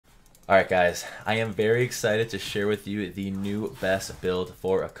Alright guys, I am very excited to share with you the new best build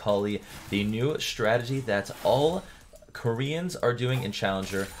for Akali, the new strategy that all Koreans are doing in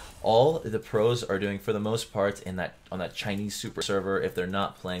Challenger, all the pros are doing for the most part in on that Chinese super server if they're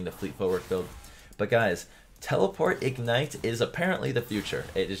not playing the Fleet Footwork build. But guys, Teleport Ignite is apparently the future.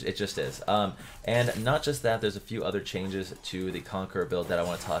 It just is. And not just that, there's a few other changes to the Conqueror build that I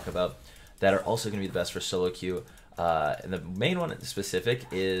want to talk about that are also going to be the best for solo queue. And the main one specific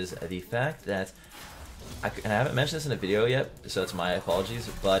is the fact that I haven't mentioned this in a video yet, so it's my apologies.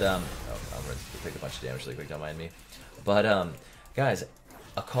 But I'm going to take a bunch of damage really quick, don't mind me. But guys,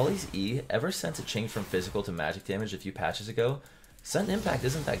 Akali's E, ever since it changed from physical to magic damage a few patches ago, sudden impact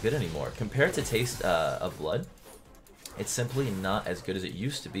isn't that good anymore. Compared to Taste of Blood, it's simply not as good as it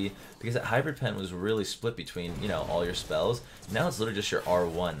used to be because that hybrid pen was really split between, you know, all your spells. Now it's literally just your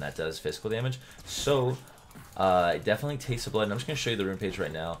R1 that does physical damage. So definitely Taste of Blood, and I'm just going to show you the rune page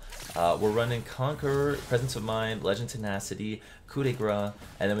right now. We're running Conqueror, Presence of Mind, Legend Tenacity, Coup de Grace,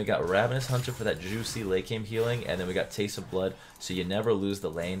 and then we got Ravenous Hunter for that juicy late game healing, and then we got Taste of Blood, so you never lose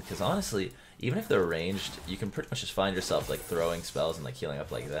the lane, because honestly, even if they're ranged, you can pretty much just find yourself like throwing spells and like healing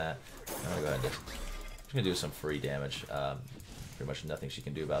up like that. I'm going to go ahead and just gonna do some free damage. Pretty much nothing she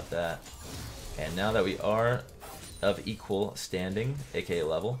can do about that. And now that we are of equal standing, aka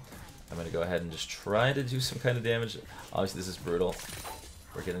level, I'm gonna go ahead and just try to do some kind of damage. Obviously this is brutal.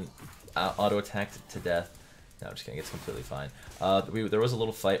 We're getting auto attacked to death. No, I'm just kidding, it's completely fine. There was a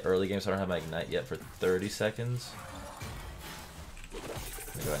little fight early game, so I don't have my ignite yet for 30 seconds. I'm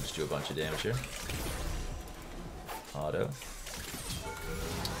gonna go ahead and just do a bunch of damage here. Auto.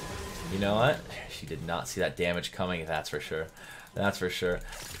 You know what? She did not see that damage coming, that's for sure. That's for sure.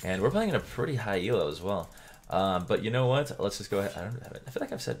 And we're playing in a pretty high elo as well. But you know what? Let's just go ahead. I feel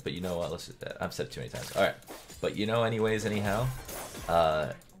like I've said, but you know what? I've said it too many times. Alright. But you know anyways, anyhow,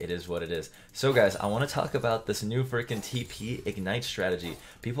 it is what it is. So guys, I want to talk about this new freaking TP Ignite strategy.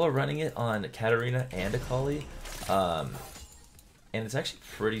 People are running it on Katarina and Akali. And it's actually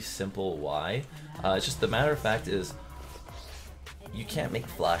pretty simple why. It's just the matter of fact is, you can't make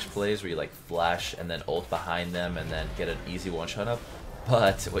flash plays where you like flash and then ult behind them and then get an easy one-shot up.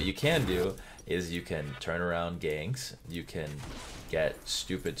 But what you can do is you can turn around ganks, you can get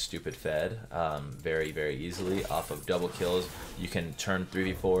stupid fed very, very easily off of double kills. You can turn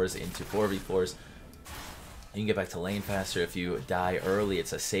 3v4s into 4v4s. You can get back to lane faster if you die early.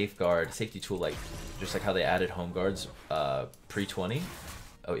 It's a safety tool, like just like how they added home guards pre-20.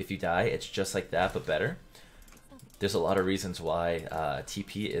 Oh, if you die, it's just like that, but better. There's a lot of reasons why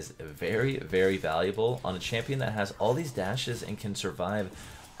TP is very, very valuable on a champion that has all these dashes and can survive.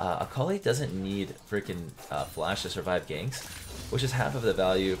 Akali doesn't need freaking flash to survive ganks, which is half of the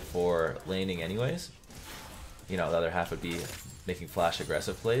value for laning anyways. You know, the other half would be making flash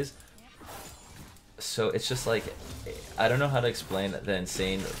aggressive plays. So it's just like, I don't know how to explain the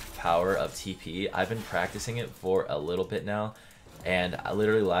insane power of TP. I've been practicing it for a little bit now. And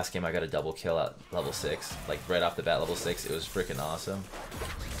literally last game I got a double kill at level 6, like right off the bat level 6. It was freaking awesome.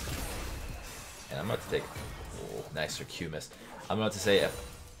 And I'm about to take, oh, nice, her Q missed. I'm about to say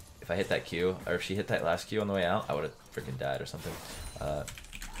if I hit that Q, or if she hit that last Q on the way out, I would have freaking died or something. But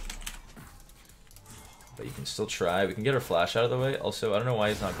you can still try. We can get her flash out of the way. Also, I don't know why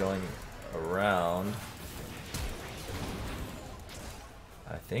he's not going around.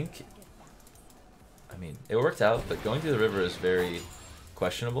 I mean, it worked out, but going through the river is very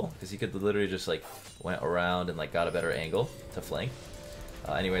questionable because he could literally just like went around and like got a better angle to flank.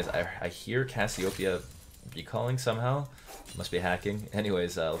 Anyways, I hear Cassiopeia recalling somehow. Must be hacking.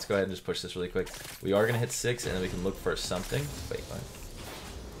 Anyways, let's go ahead and just push this really quick. We are gonna hit 6, and then we can look for something. Wait, what?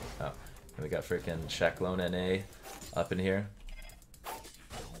 Oh, and we got freaking Shaklone NA up in here.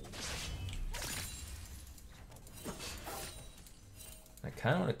 I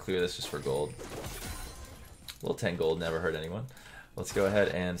kind of want to clear this just for gold. A little 10 gold never hurt anyone. Let's go ahead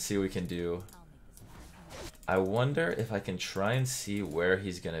and see what we can do. I wonder if I can try and see where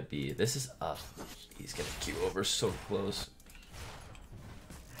he's going to be. This is up. He's going to queue over so close.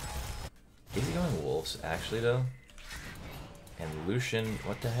 Is he going wolves, actually, though? And Lucian,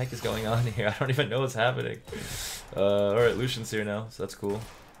 what the heck is going on here? I don't even know what's happening. Alright, Lucian's here now, so that's cool.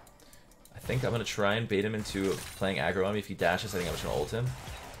 I think I'm going to try and bait him into playing aggro on me. If he dashes, I think I'm just going to ult him.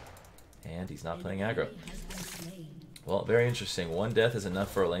 And he's not playing aggro. Well, very interesting. One death is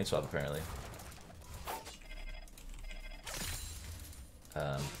enough for a lane swap, apparently.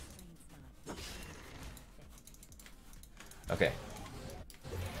 Okay.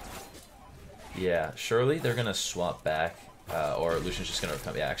 Yeah, surely they're going to swap back. Or Lucian's just going to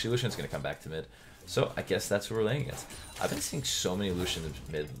come. Yeah, actually, Lucian's going to come back to mid. So I guess that's who we're laying against. I've been seeing so many Lucian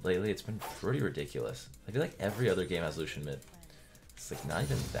mid lately. It's been pretty ridiculous. I feel like every other game has Lucian mid. It's like not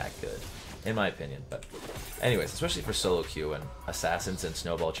even that good, in my opinion. But anyways, especially for solo queue when assassins and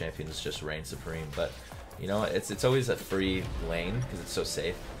snowball champions just reign supreme. But you know, it's always a free lane because it's so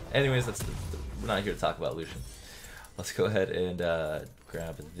safe. Anyways, we're not here to talk about Lucian. Let's go ahead and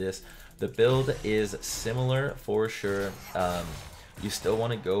grab this. The build is similar for sure. You still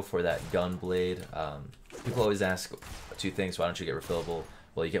want to go for that gun blade. People always ask two things. Why don't you get refillable?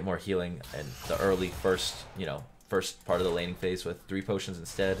 Well, you get more healing in the early first part of the laning phase with 3 potions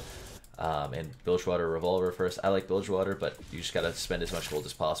instead. And Bilgewater Revolver first. I like Bilgewater, but you just gotta spend as much gold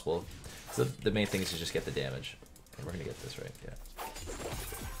as possible. So the main thing is to just get the damage. And we're gonna get this right. Yeah.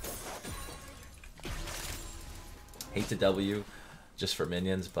 Hate to W just for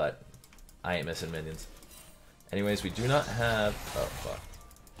minions, but I ain't missing minions. Anyways, we do not have... Oh, fuck.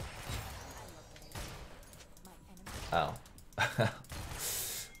 Ow.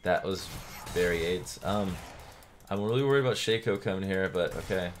 That was very AIDS. I'm really worried about Shaco coming here, but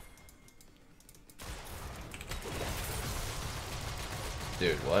okay.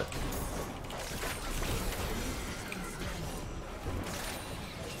 Dude, what?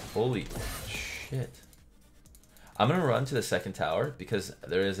 Holy shit. I'm going to run to the second tower because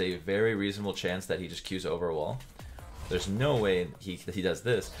there is a very reasonable chance that he just queues over a wall. There's no way he does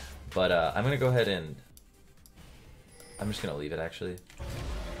this, but I'm going to go ahead and... I'm just going to leave it, actually.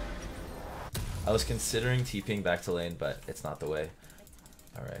 I was considering TPing back to lane, but it's not the way.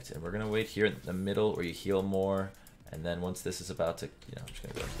 Alright, and we're going to wait here in the middle where you heal more, and then once this is about to... You know, I'm just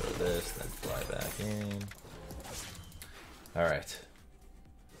going to go and throw this, then fly back in. Alright.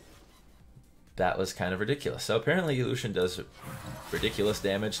 That was kind of ridiculous. So apparently Lucian does ridiculous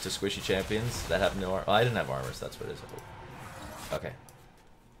damage to squishy champions that have no armor. Oh, I didn't have armor, so that's what it is. Okay.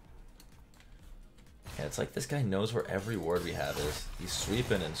 And it's like this guy knows where every ward we have is. He's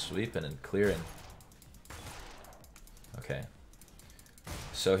sweeping and clearing. Okay.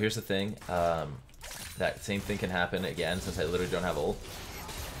 So here's the thing. That same thing can happen again since I literally don't have ult.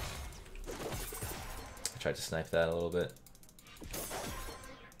 I tried to snipe that a little bit.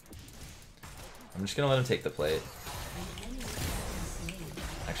 I'm just gonna let him take the plate.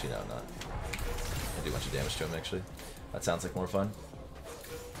 Actually, no, I'm not. I do a bunch of damage to him, actually. That sounds like more fun.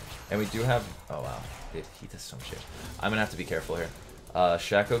 And we do have... Oh, wow. He does so much shit. I'm gonna have to be careful here.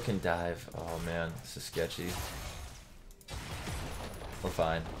 Shaco can dive. Oh, man. This is sketchy. We're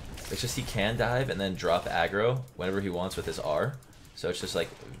fine. It's just he can dive and then drop aggro whenever he wants with his R. So it's just like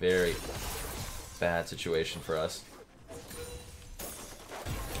very bad situation for us.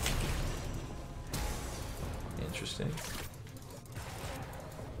 Interesting.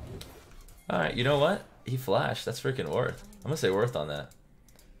 Alright, you know what? He flashed. That's freaking worth. I'm gonna say worth on that.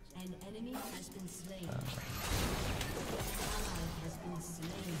 An enemy has been slain.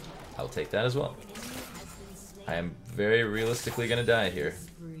 I'll take that as well. I am very realistically gonna die here.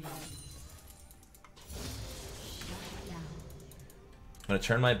 I'm gonna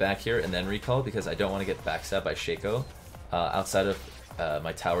turn my back here and then recall because I don't want to get backstabbed by Shaco outside of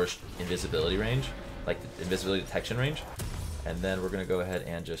my tower's invisibility range. Like the invisibility detection range, and then we're gonna go ahead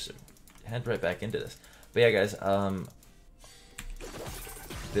and just head right back into this. But yeah, guys,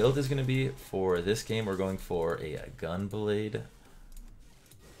 build is gonna be for this game. We're going for a gun blade,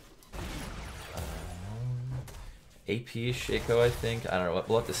 AP Shaco, I think. I don't know.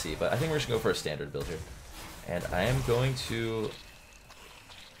 We'll have to see, but I think we're just gonna go for a standard build here, and I am going to.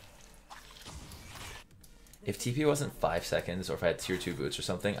 If TP wasn't 5 seconds, or if I had tier 2 boots or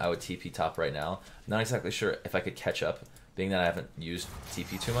something, I would TP top right now. I'm not exactly sure if I could catch up, being that I haven't used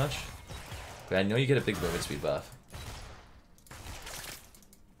TP too much. But I know you get a big movement speed buff.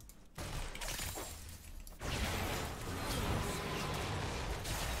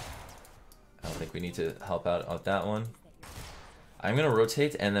 I don't think we need to help out on that one. I'm going to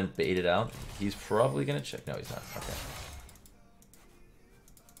rotate and then bait it out. He's probably going to check. No, he's not. Okay.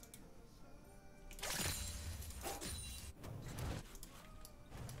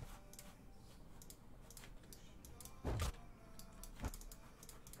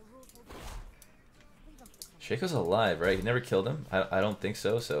 Shaco's alive, right? He never killed him? I don't think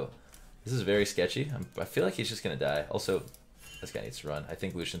so, so this is very sketchy. I feel like he's just going to die. Also, this guy needs to run. I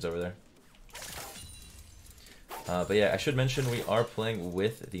think Lucian's over there. But yeah, I should mention we are playing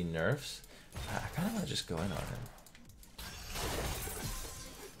with the nerfs. I kind of want to just go in on him.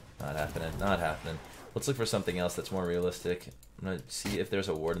 Not happening, not happening. Let's look for something else that's more realistic. I'm going to see if there's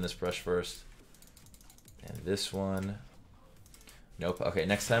a ward in this brush first. And this one. Nope. Okay,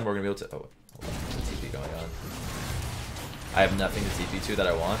 next time we're going to be able to... Oh, hold on. There's a TP going on. I have nothing to TP to that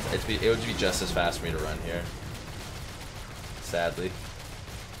I want. It would be just as fast for me to run here. Sadly.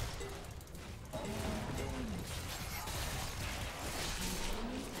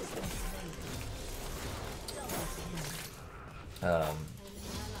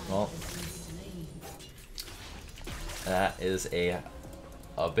 Well, that is a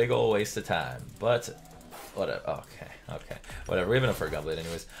big ol' waste of time, but whatever. Okay, whatever. We have enough for a Gunblade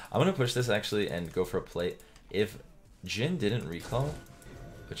anyways. I'm gonna push this actually and go for a plate. If Jhin didn't recall,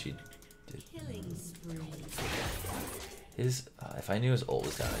 which he did, his if I knew his ult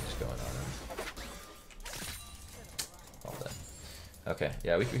was down, I'd just go in on him. All dead. Okay,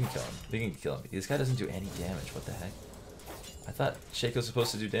 yeah, we can kill him. We can kill him. This guy doesn't do any damage. What the heck? I thought Shaco was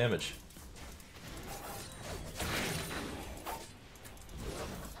supposed to do damage.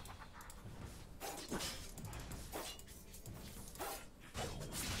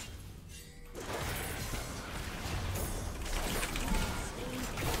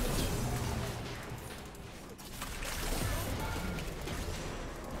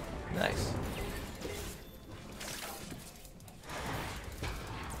 Nice.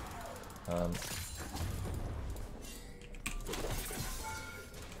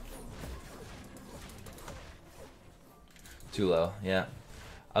 Too low, yeah.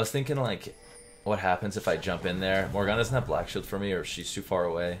 I was thinking like, what happens if I jump in there? Morgana doesn't have Black Shield for me, or she's too far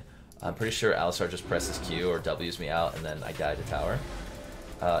away. I'm pretty sure Alistar just presses Q or W's me out, and then I die to tower.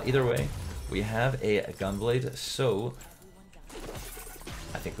 Either way, we have a Gunblade, so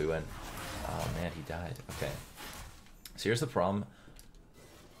I think we win. Oh man, he died. Okay. So here's the problem.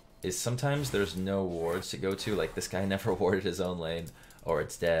 Is sometimes there's no wards to go to. Like this guy never warded his own lane, or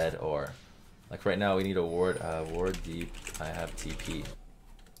it's dead, or like right now we need a ward. Ward deep. I have TP.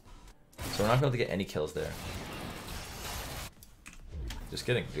 So we're not going to get any kills there. Just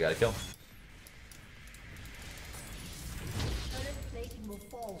kidding. We got a kill.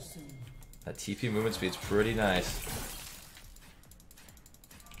 That TP movement speed's pretty nice.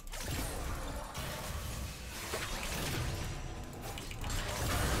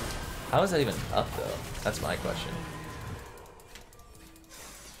 How is that even up, though? That's my question.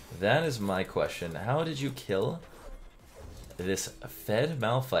 That is my question. How did you kill this Fed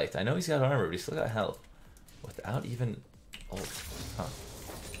Malphite? I know he's got armor, but he's still got health. Without even ult. Huh.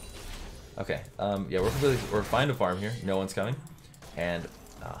 Okay, yeah, we're fine to farm here. No one's coming. And,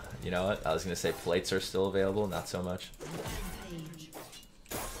 you know what? I was going to say plates are still available. Not so much.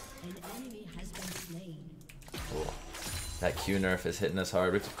 Cool. That Q nerf is hitting us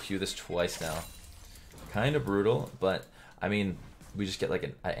hard. We have to Q this twice now. Kind of brutal, but I mean, we just get like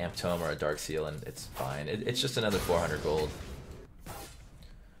an Amp Tome or a Dark Seal and it's fine. It's just another 400 gold.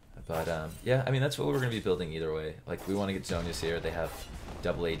 But yeah, I mean, that's what we're going to be building either way. Like, we want to get Zhonya's here. They have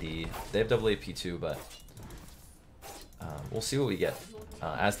double AD. They have double AP too, but we'll see what we get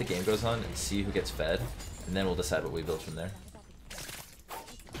as the game goes on and see who gets fed, and then we'll decide what we build from there.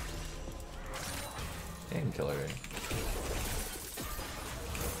 Dang, kill already.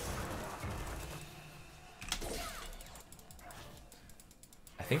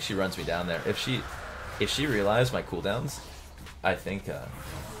 I think she runs me down there. If she realized my cooldowns, I think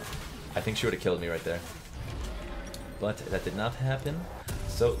she would have killed me right there. But that did not happen.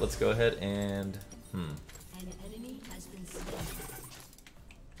 So let's go ahead and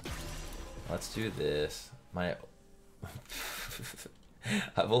let's do this. My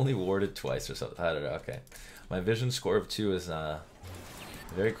I've only warded twice or something. I don't know. Okay, my vision score of 2 is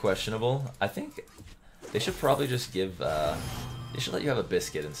very questionable. I think they should probably just give. They should let you have a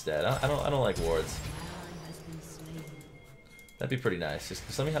biscuit instead. I don't like wards. That'd be pretty nice.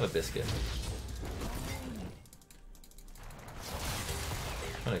 Just let me have a biscuit.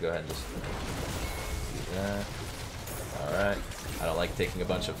 I'm gonna go ahead and just do that. Alright. I don't like taking a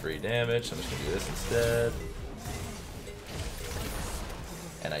bunch of free damage, so I'm just gonna do this instead.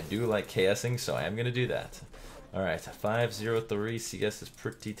 And I do like KSing, so I am gonna do that. Alright, 503 CS is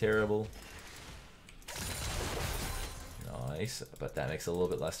pretty terrible. Nice, but that makes it a little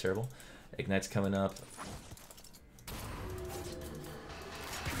bit less terrible. Ignite's coming up.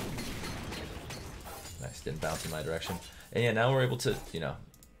 Nice, didn't bounce in my direction. And yeah, now we're able to, you know,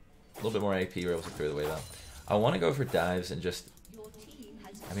 a little bit more AP, we're able to clear the wave out. I want to go for dives and just,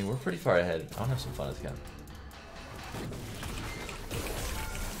 I mean, we're pretty far ahead. I want to have some fun as can.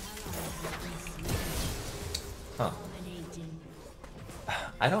 Huh.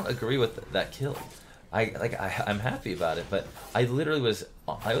 I don't agree with that kill. I'm happy about it, but I literally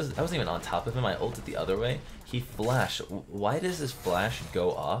I wasn't even on top of him. I ulted the other way. He flashed. Why does his flash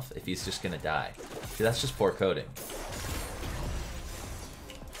go off if he's just gonna die? See, that's just poor coding.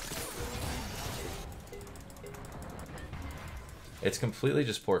 It's completely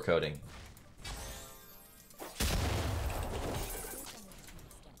just poor coding.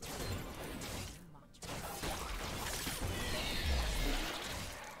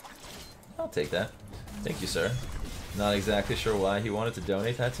 I'll take that. Thank you, sir. Not exactly sure why he wanted to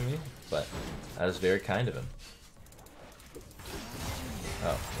donate that to me, but that is very kind of him.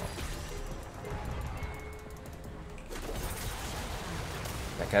 Oh, well.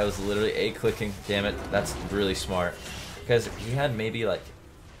 That guy was literally A-clicking. Damn it, that's really smart. Because he had maybe like,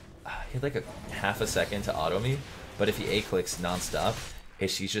 he had like a half a second to auto me, but if he A-clicks non-stop,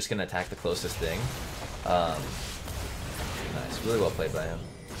 he's just gonna attack the closest thing. Nice, really well played by him.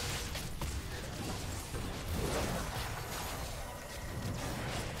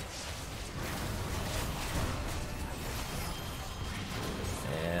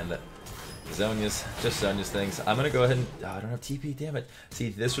 And Zhonya's, just Zhonya's things. I'm gonna go ahead and, oh, I don't have TP, damn it. See,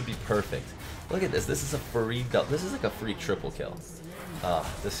 this would be perfect. Look at this, this is a free, this is like a free triple kill. Ah,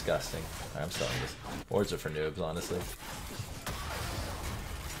 disgusting. Alright, I'm selling this. Wards are for noobs, honestly.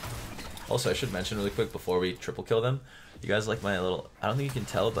 Also, I should mention really quick before we triple kill them, you guys like my little, I don't think you can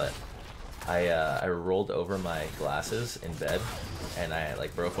tell, but I rolled over my glasses in bed, and I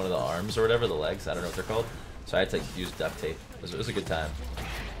like broke one of the arms or whatever, the legs, I don't know what they're called. So I had to use duct tape. It was a good time.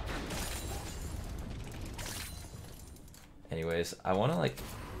 Anyways, I want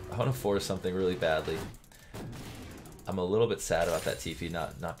to force something really badly. I'm a little bit sad about that TP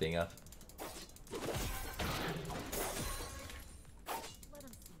not being up.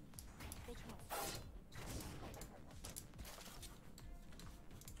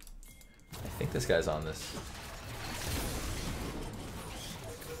 I think this guy's on this.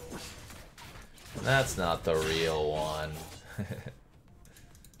 That's not the real one.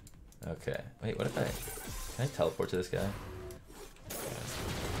 Okay. Wait, what if can I teleport to this guy?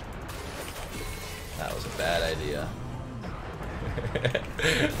 That was a bad idea. But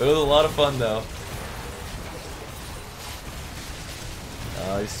it was a lot of fun though.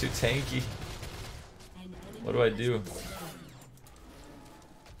 Oh, he's too tanky. What do I do?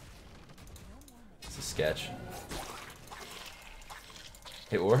 It's a sketch.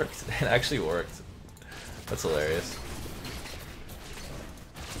 It worked. It actually worked. That's hilarious.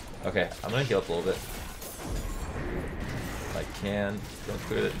 Okay, I'm gonna heal up a little bit. If I can. Don't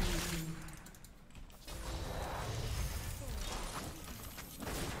clear it.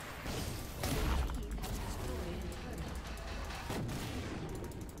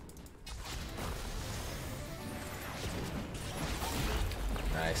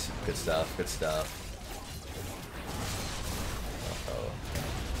 Nice. Good stuff. Good stuff.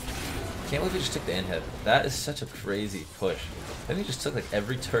 Can't believe he just took the inhib. That is such a crazy push. I think he just took like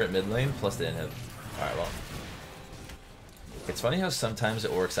every turret mid lane plus the inhib. Alright, well. It's funny how sometimes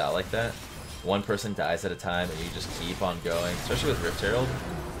it works out like that. One person dies at a time and you just keep on going, especially with Rift Herald.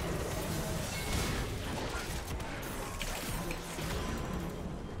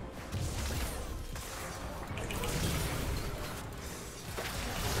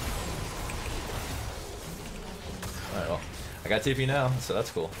 Alright, well. I got TP now, so that's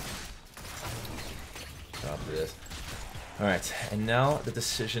cool. After this. Alright, and now the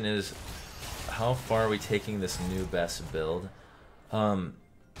decision is how far are we taking this new best build?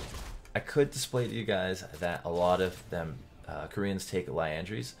 I could display to you guys that a lot of them Koreans take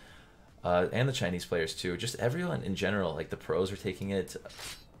Liandry's, and the Chinese players too. Just everyone in general, like the pros are taking it.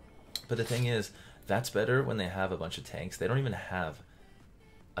 But the thing is, that's better when they have a bunch of tanks. They don't even have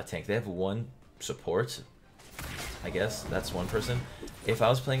a tank. They have one support, I guess. That's one person. If I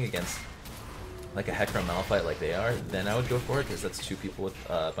was playing against like a Hecarim Malphite like they are, then I would go for it because that's two people with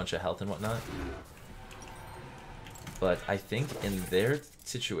a bunch of health and whatnot. But I think in their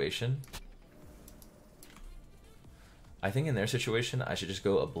situation, I should just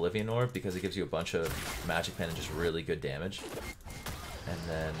go Oblivion Orb because it gives you a bunch of Magic Pen and just really good damage. And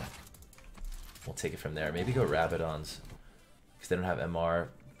then we'll take it from there. Maybe go Rabadons because they don't have MR.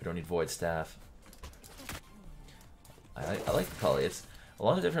 We don't need Void Staff. I like Akali. It's a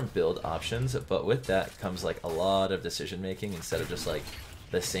lot of different build options, but with that comes like a lot of decision making instead of just like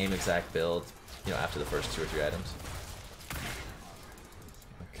the same exact build, you know, after the first 2 or 3 items.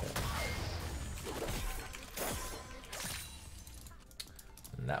 Okay.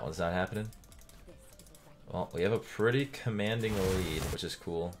 And that one's not happening. Well, we have a pretty commanding lead, which is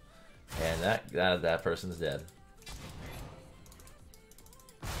cool. And that person's dead.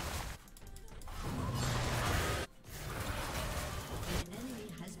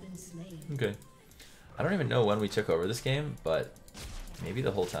 Okay. I don't even know when we took over this game, but maybe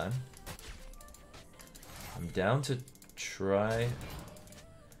the whole time. I'm down to try.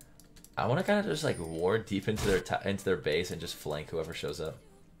 I want to kind of just like ward deep into their base and just flank whoever shows up.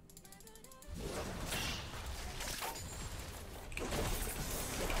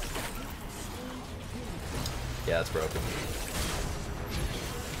 Yeah, that's broken.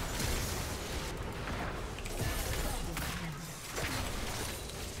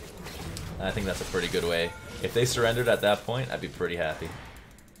 I think that's a pretty good way. If they surrendered at that point, I'd be pretty happy.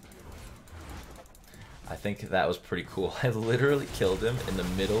 I think that was pretty cool. I literally killed him in the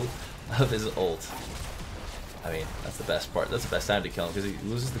middle of his ult. I mean, that's the best part. That's the best time to kill him because he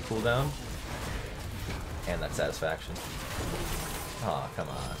loses the cooldown and that satisfaction. Oh, come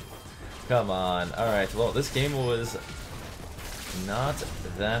on. Come on. Alright, well, this game was not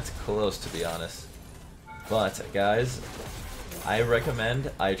that close, to be honest. But, guys, I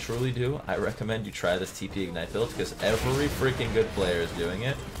truly do, I recommend you try this TP Ignite build because every freaking good player is doing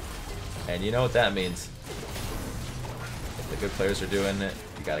it. And you know what that means. If the good players are doing it,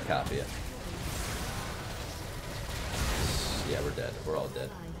 you gotta copy it. Yeah, we're dead. We're all dead.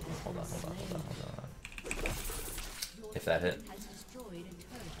 Hold on. If that hit.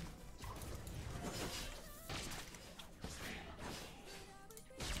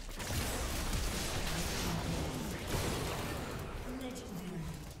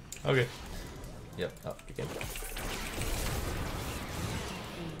 Okay. Yep. Oh, good game.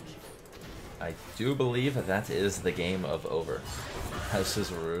 I do believe that is the game of over. This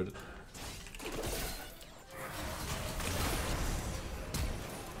is rude.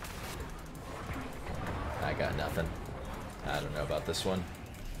 I got nothing. I don't know about this one.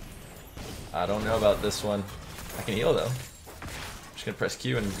 I don't know about this one. I can heal though. I'm just gonna press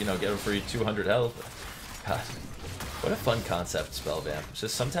Q and, you know, get a free 200 health. God. What a fun concept, spell vamp. It's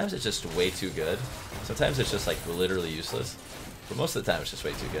just sometimes it's just way too good. Sometimes it's just like literally useless. But most of the time it's just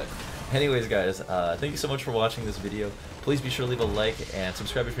way too good. Anyways, guys, thank you so much for watching this video. Please be sure to leave a like and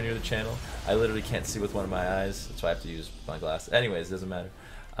subscribe if you're new to the channel. I literally can't see with one of my eyes. That's why I have to use my glass. Anyways, it doesn't matter.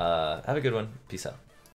 Have a good one. Peace out.